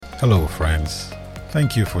Hello, friends.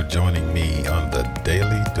 Thank you for joining me on the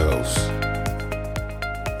Daily Dose.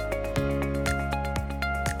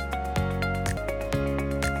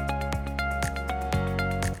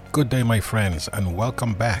 Good day, my friends, and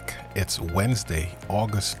welcome back. It's Wednesday,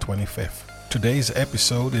 August 25th. Today's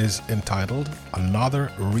episode is entitled,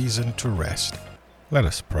 Another Reason to Rest. Let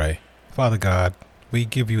us pray. Father God, we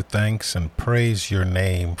give you thanks and praise your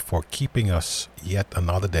name for keeping us yet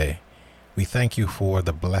another day. We thank you for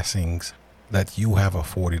the blessings that you have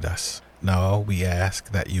afforded us. Now we ask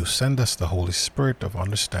that you send us the Holy Spirit of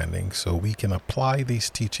understanding so we can apply these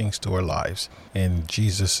teachings to our lives. In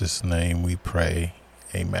Jesus' name we pray.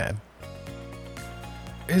 Amen.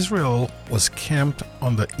 Israel was camped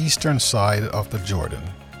on the eastern side of the Jordan.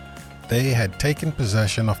 They had taken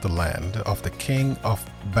possession of the land of the king of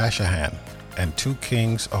Bashan and 2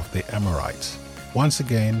 kings of the Amorites. Once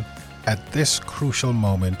again, at this crucial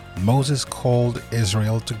moment, Moses called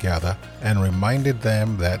Israel together and reminded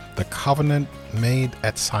them that the covenant made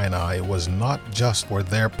at Sinai was not just for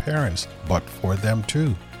their parents, but for them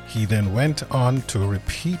too. He then went on to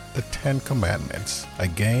repeat the 10 Commandments,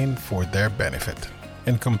 again for their benefit.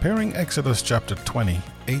 In comparing Exodus chapter 20,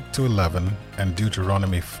 8 to 11, and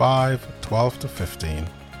Deuteronomy 5, 12 to 15,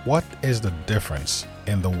 what is the difference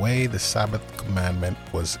in the way the Sabbath commandment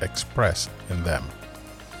was expressed in them?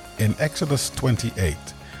 In Exodus 28,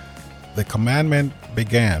 the commandment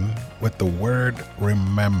began with the word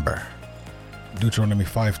remember. Deuteronomy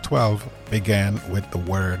 5:12 began with the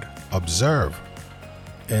word observe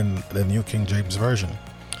in the New King James Version.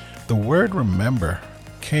 The word remember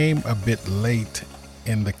came a bit late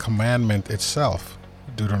in the commandment itself,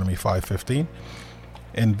 Deuteronomy 5:15.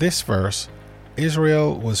 In this verse,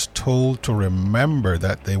 Israel was told to remember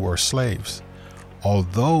that they were slaves.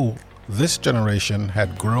 Although this generation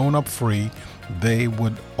had grown up free, they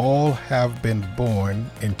would all have been born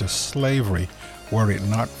into slavery were it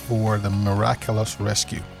not for the miraculous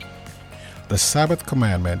rescue. The Sabbath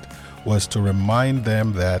commandment was to remind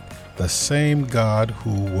them that the same God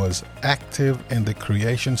who was active in the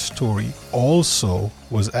creation story also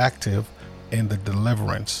was active in the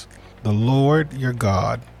deliverance. The Lord your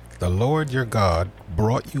God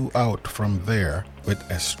brought you out from there with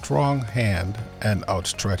a strong hand and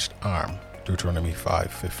outstretched arm. Deuteronomy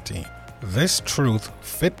 5:15. This truth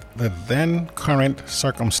fit the then current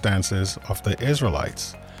circumstances of the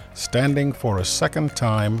Israelites, standing for a second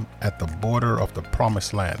time at the border of the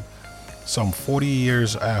Promised Land, some 40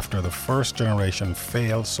 years after the first generation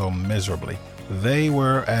failed so miserably. They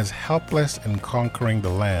were as helpless in conquering the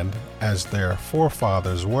land as their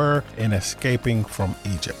forefathers were in escaping from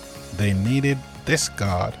Egypt. They needed this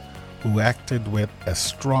God who acted with a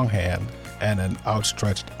strong hand and an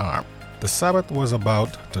outstretched arm. The Sabbath was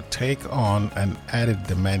about to take on an added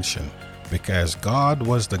dimension. Because God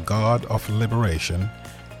was the God of liberation,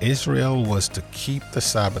 Israel was to keep the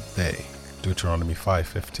Sabbath day. Deuteronomy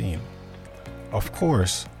 5:15. Of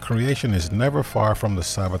course, creation is never far from the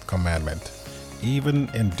Sabbath commandment, even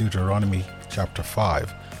in Deuteronomy chapter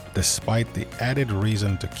 5, despite the added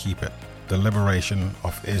reason to keep it, the liberation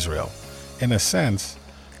of Israel. In a sense,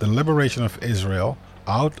 the liberation of Israel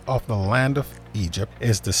out of the land of Egypt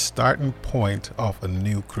is the starting point of a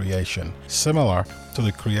new creation, similar to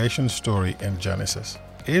the creation story in Genesis.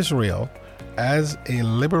 Israel, as a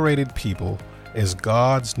liberated people, is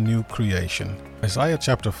God's new creation. Isaiah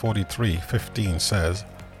chapter 43:15 says,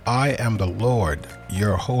 I am the Lord,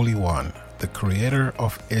 your Holy One, the Creator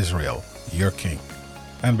of Israel, your King.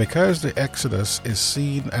 And because the Exodus is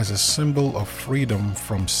seen as a symbol of freedom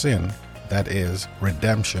from sin, that is,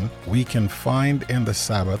 redemption, we can find in the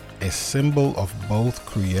Sabbath a symbol of both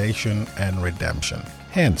creation and redemption.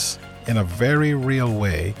 Hence, in a very real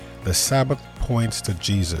way, the Sabbath points to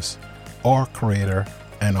Jesus, our Creator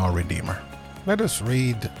and our Redeemer. Let us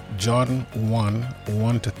read John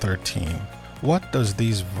 1:1-13. What does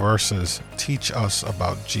these verses teach us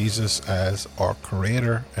about Jesus as our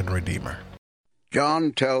Creator and Redeemer?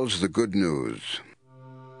 John tells the good news.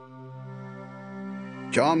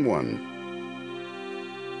 John 1.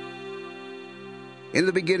 In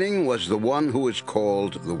the beginning was the one who is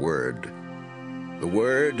called the Word. The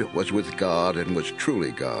Word was with God and was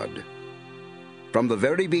truly God. From the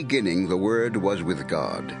very beginning the Word was with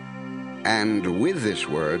God. And with this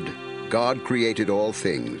Word, God created all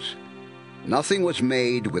things. Nothing was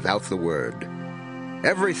made without the Word.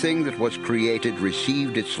 Everything that was created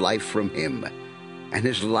received its life from Him, and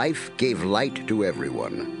His life gave light to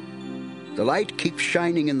everyone. The light keeps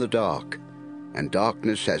shining in the dark, and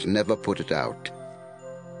darkness has never put it out.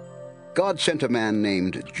 God sent a man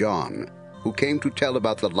named John, who came to tell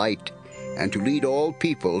about the light and to lead all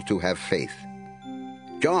people to have faith.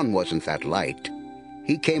 John wasn't that light.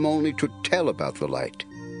 He came only to tell about the light.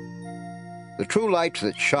 The true light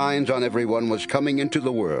that shines on everyone was coming into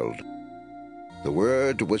the world. The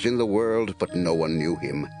Word was in the world, but no one knew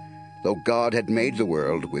him, though God had made the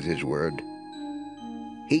world with his word.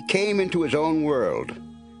 He came into his own world,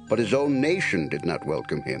 but his own nation did not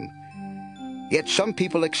welcome him. Yet some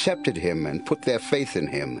people accepted him and put their faith in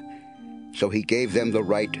him, so he gave them the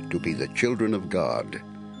right to be the children of God.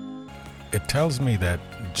 It tells me that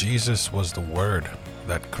Jesus was the Word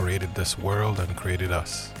that created this world and created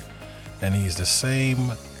us. And he's the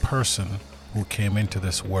same person who came into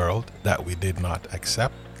this world that we did not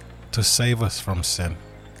accept to save us from sin.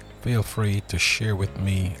 Feel free to share with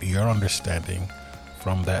me your understanding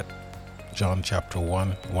from that John chapter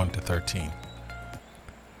 1, 1 to 13.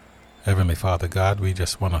 Heavenly Father God, we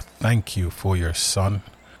just want to thank you for your Son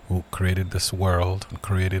who created this world and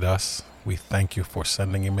created us. We thank you for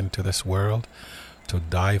sending him into this world to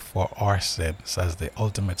die for our sins as the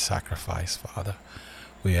ultimate sacrifice, Father.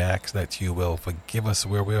 We ask that you will forgive us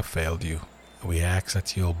where we have failed you. We ask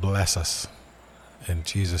that you'll bless us. In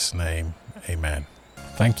Jesus' name, amen.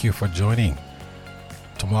 Thank you for joining.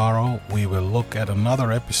 Tomorrow we will look at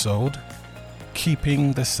another episode,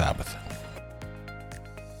 Keeping the Sabbath.